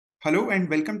Hello and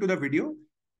welcome to the video.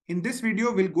 In this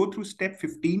video, we'll go through step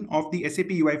 15 of the SAP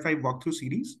UI5 walkthrough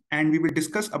series, and we will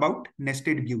discuss about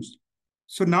nested views.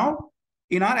 So now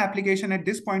in our application at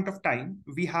this point of time,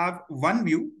 we have one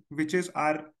view, which is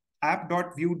our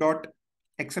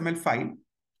app.view.xml file,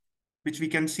 which we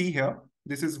can see here.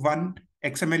 This is one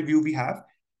XML view we have,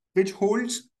 which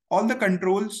holds all the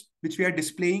controls which we are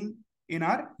displaying in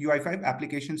our UI5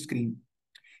 application screen.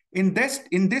 In this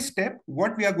step,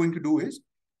 what we are going to do is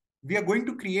we are going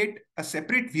to create a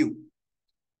separate view.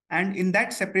 And in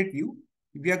that separate view,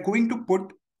 we are going to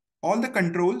put all the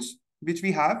controls which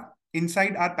we have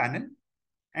inside our panel,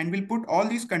 and we'll put all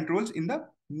these controls in the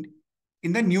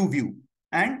new view.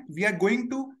 And we are going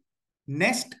to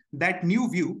nest that new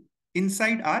view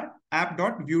inside our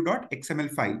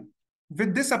app.view.xml file.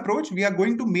 With this approach, we are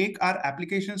going to make our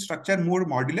application structure more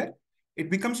modular. It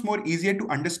becomes more easier to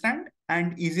understand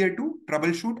and easier to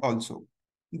troubleshoot also.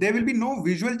 There will be no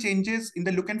visual changes in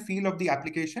the look and feel of the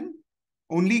application.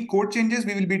 Only code changes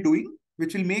we will be doing,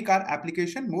 which will make our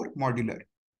application more modular.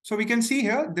 So we can see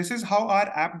here, this is how our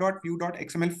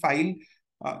app.view.xml file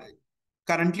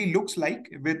currently looks like,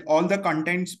 with all the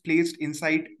contents placed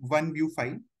inside one view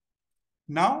file.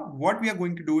 Now, what we are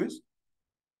going to do is,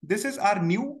 this is our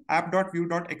new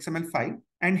app.view.xml file.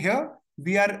 And here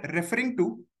we are referring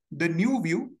to the new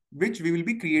view, which we will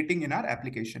be creating in our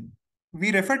application.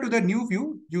 We refer to the new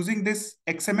view using this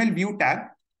XML view tag.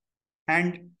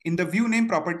 And in the view name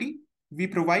property, we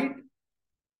provide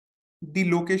the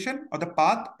location or the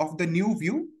path of the new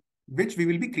view, which we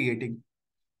will be creating.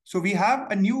 So we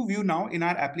have a new view now in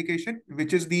our application,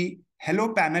 which is the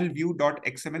hello panel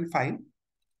view.xml file.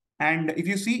 And if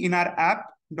you see in our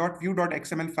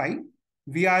app.view.xml file,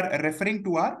 we are referring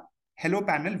to our hello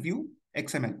panel view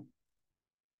XML.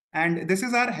 And this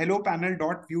is our hello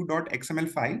panel.view.xml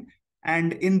file.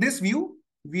 And in this view,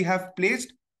 we have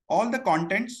placed all the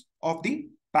contents of the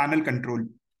panel control.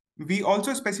 We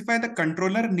also specify the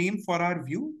controller name for our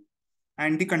view.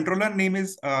 And the controller name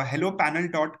is hello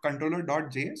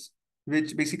panel.controller.js,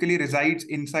 which basically resides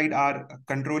inside our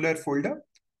controller folder.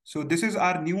 So this is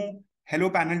our new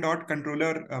hello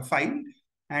panel.controller file.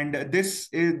 And this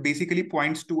basically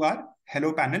points to our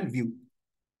hello panel view.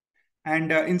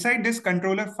 And inside this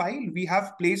controller file, we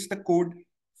have placed the code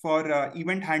for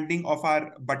event handling of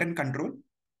our button control.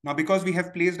 Now, because we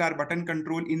have placed our button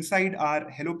control inside our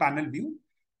hello panel view,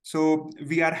 so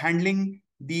we are handling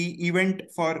the event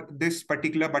for this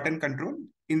particular button control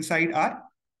inside our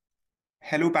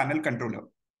hello panel controller.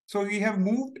 So we have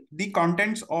moved the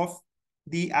contents of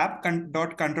the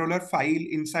app.controller file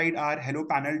inside our hello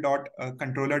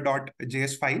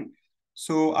panel.controller.js file.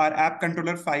 So our app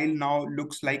controller file now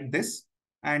looks like this.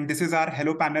 And this is our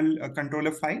hello panel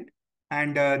controller file.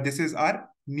 And this is our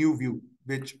new view,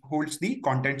 which holds the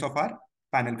contents of our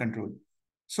panel control.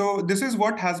 So this is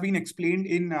what has been explained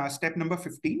in step number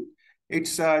 15.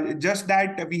 It's just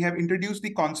that we have introduced the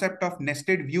concept of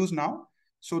nested views now,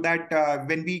 so that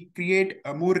when we create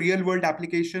more real world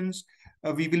applications,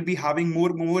 we will be having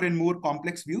more and more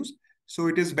complex views. So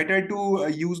it is better to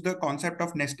use the concept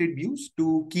of nested views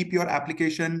to keep your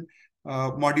application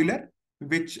modular,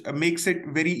 which makes it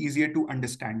very easier to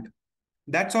understand.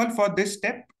 That's all for this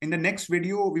step. In the next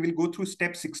video, we will go through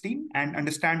step 16 and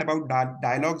understand about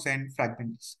dialogues and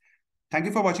fragments. Thank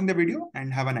you for watching the video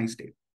and have a nice day.